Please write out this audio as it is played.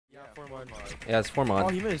Yeah, it's 4 mod. Oh,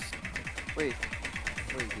 he missed. Wait,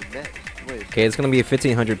 you missed. Wait. Okay, it's gonna be a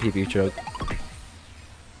 1500 PP choke.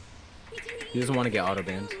 He doesn't want to get auto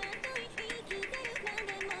banned.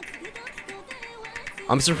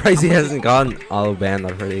 I'm surprised he hasn't gotten auto banned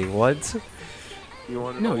already. What?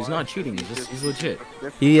 No, he's not cheating. He's legit.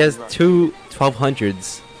 He has two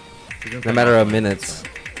 1200s, no matter of minutes,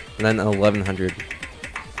 and then 1100.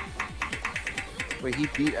 Wait, he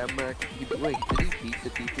beat MREC. Wait, did he beat the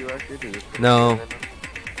PP record? Or No.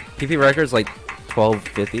 PP record's like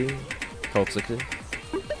 1250, 1260.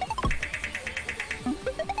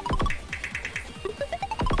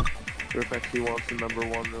 Perfect, he wants the number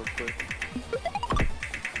 1 real quick.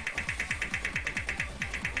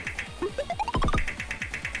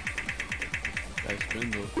 Nice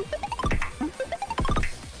spin though.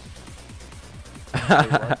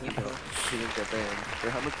 He didn't get banned.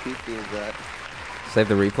 How much PP is that? Save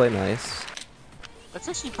the replay, nice. That's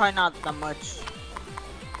actually probably not that much.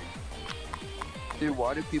 Dude,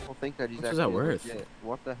 why do people think that he's How much is actually that worth? legit?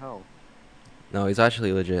 What the hell? No, he's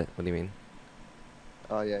actually legit. What do you mean?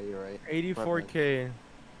 Oh yeah, you're right. 84k.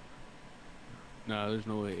 Nah, there's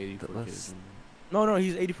no way 84K. Let's- No,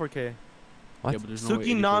 he's 84k. What? Yeah, but there's no way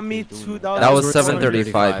 84K Tsukinami is doing 2000. That was worth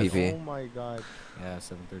 735 Oh PP. my god. Yeah,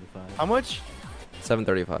 735. How much?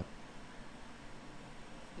 735.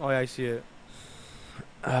 Oh yeah, I see it.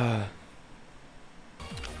 Why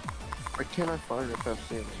can't I find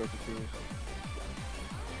FFC? I'm so confused.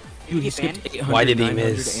 Dude, he get skipped banned? 800, Why did he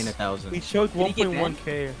 900, miss? and 1,000. He choked Did he get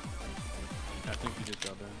 1.1k. I think he just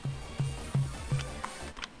got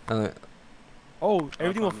banned. Oh,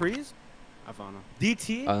 everything will found him. freeze? I found him.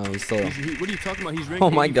 DT? He's still. What are you talking about? He's ranked Oh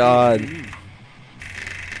my 84. God. What do you mean?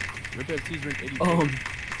 Rip FT's ranked 84.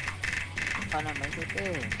 Find out my good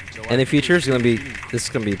there. So why In the do future, it's people gonna be. think he's This is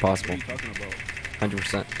gonna be cheating? What possible. are you talking about?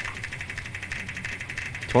 100%.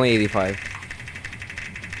 2085.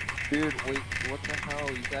 Dude, wait, what the hell?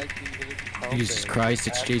 You guys didn't get it to Jesus Christ,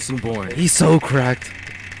 it's Jason Bourne. He's so cracked.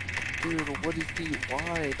 Dude, what is he?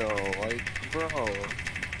 Why though? Like, bro.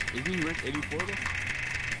 Isn't he ranked 84 though?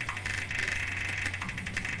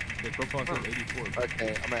 The profile says 84.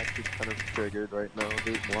 Okay, I'm actually kind of triggered right now,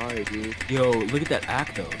 dude. Why, dude? Yo, look at that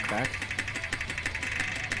act though, crack.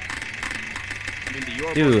 I mean, the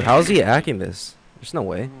UR Dude, bars how's he aren't- hacking this? There's no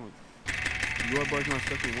way. UR bars not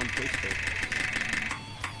stuck in one place though.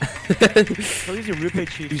 So he's a replay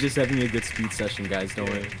cheat. He's just having a good speed session, guys. Don't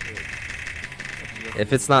worry.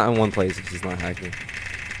 If it's not in one place, if he's not hacking.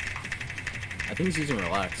 I think he's using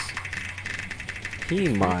relax. He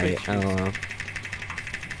might. I don't know.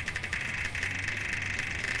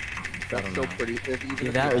 That's don't still know. pretty. If even Either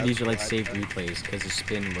if that you or have these are like flags, saved then- replays because his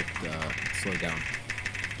spin looked slowed down.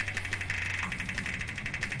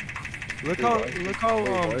 Look Dude, how, why is he- look how, wait,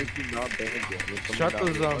 why is he not banned yet? Is someone shut down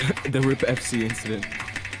those, here? The RIP FC incident.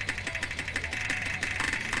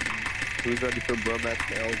 Who's ready for Bromax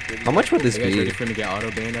L? How much would this Are you guys ready be? for him to get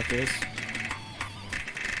auto banned after this?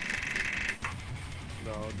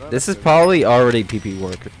 No, not This is after- probably already PP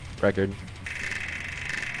work record.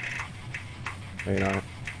 Or not.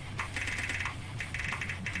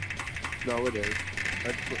 No, it is.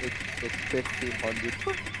 It's 1500.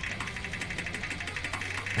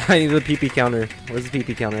 I need the PP counter. Where's the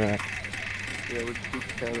PP counter at? Yeah, let's keep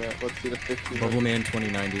count that. Let's see the 1500. Bubbleman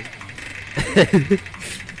 2090.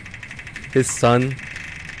 His son.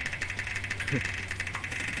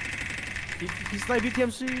 he's like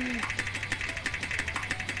BTMC.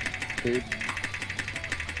 Dude.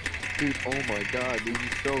 Dude, oh my god, dude,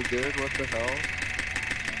 he's so good. What the hell?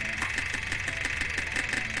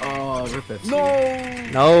 Oh, RIP FC.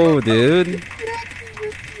 No! No, dude.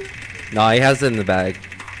 No, he has it in the bag.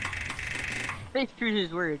 Face true to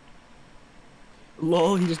his word.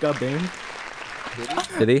 Lol, he just got banned. Did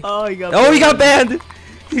he? Did he? Oh, he got Oh, he got banned!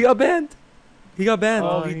 He got banned! He got banned.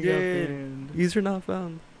 Oh, he did. User not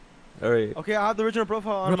found. Alright. Okay, I have the original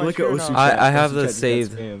profile on my Look at screen Osu now. I have Osu the chat, he got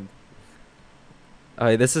saved. spammed.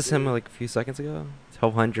 Alright, this is him like a few seconds ago.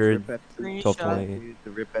 1200, Rip FC. 1220, Dude, the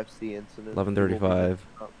RIP FC incident. 1135.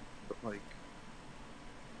 Like,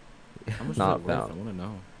 How much Not is that worth? found. I want to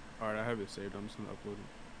know. Alright, I have it saved. I'm just gonna upload it.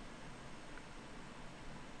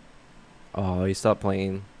 Oh, he stopped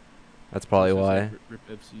playing. That's probably It says, why. like, Rip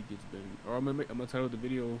FC gets banned. Or I'm gonna title the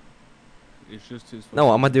video. It's just his. No,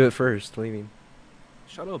 fucking- I'm gonna do it first. What do you mean?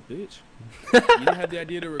 Shut up, bitch. You didn't have the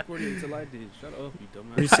idea to record it until I did. Shut up, you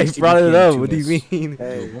dumbass. I 60 brought it BPM up. to What do you miss. mean?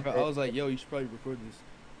 hey, Bro, I was like, yo, you should probably record this.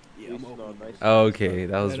 Yeah, I'm It's open. not nice. Oh, okay,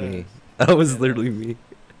 that was Dead me. ass. That was Dead literally ass. me.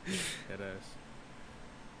 That ass.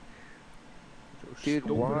 dude,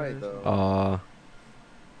 Stupid why ass. though?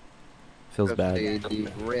 Feels bad.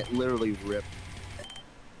 FC, literally ripped.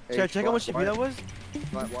 Check how much CP that was.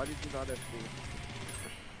 Why did you not have me?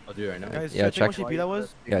 I'll do it right now. Guys, Yeah, check how check. much CP that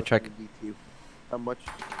was. Yeah, check. How much?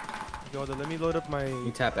 Yo, let me load up my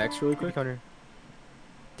You tap X really quick. counter.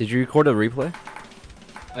 Did you record a replay?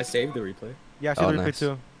 I saved the replay. Yeah, I see Oh, the replay nice.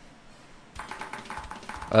 too.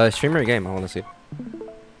 Streamer a game. I want to see.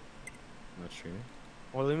 Not streaming.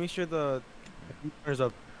 Well, let me share the counters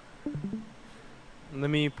up. Let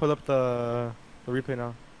me pull up the replay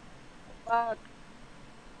now. Fuck.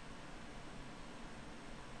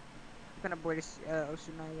 I'm gonna board this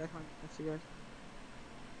Osu now. You guys want to see guys?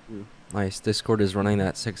 Nice. Discord is running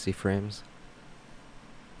at 60 frames.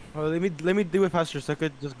 Oh, let me do it faster so I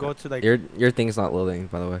could just go to like. Your thing's not loading,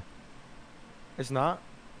 by the way. It's not.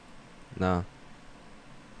 No.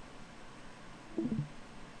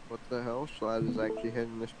 What the hell? Schlatt is actually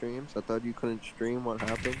hitting the streams. I thought you couldn't stream. What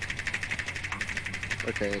happened?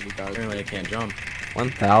 Okay, and you got it. Apparently I can't jump.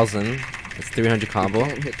 1,000. It's 300 combo. You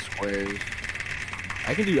can't hit squares.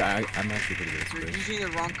 I can do. I'm actually pretty good at You're squares. using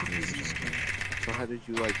the wrong cookies in this game. So how did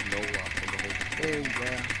you like no lock on the whole There you go.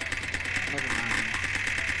 Never mind.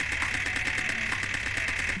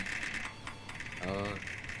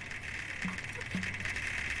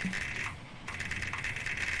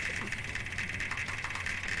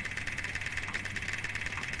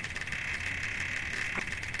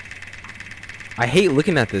 I hate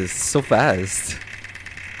looking at this so fast.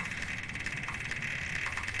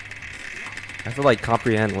 I have to like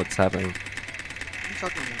comprehend what's happening. I'm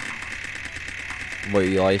talking about. What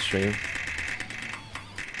you live stream.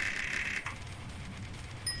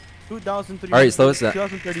 2,300. Alright, slow it down.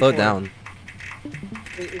 2034. Slow it down.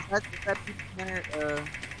 Wait, is that people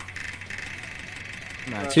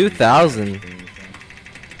 2,000.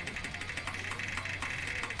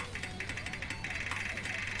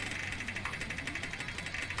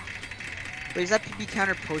 Wait, is that PB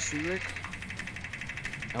counter post rework?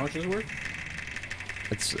 How much does it work?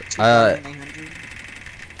 It's 2,900.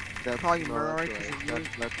 That's, Call you no, Murray that's 'cause right.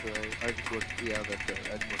 of That's right. I just looked. Yeah, that's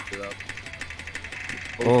right. I just looked it up.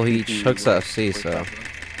 Oh, he OPP chucks was FC, so 4,000.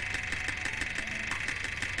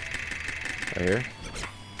 right here.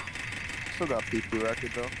 Still got PP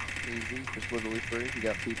record though. Easy, just literally free. You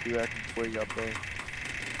got PP record before you got pay.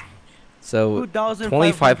 So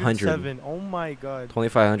 2,507. Oh my god.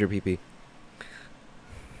 2,500 PP.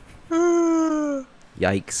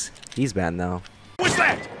 Yikes. He's banned now. What's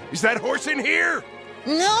that? Is that horse in here?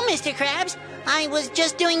 No, Mr. Krabs. I was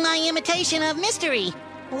just doing my imitation of Mystery.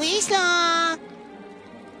 We saw.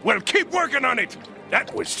 Well, keep working on it.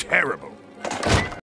 That was terrible.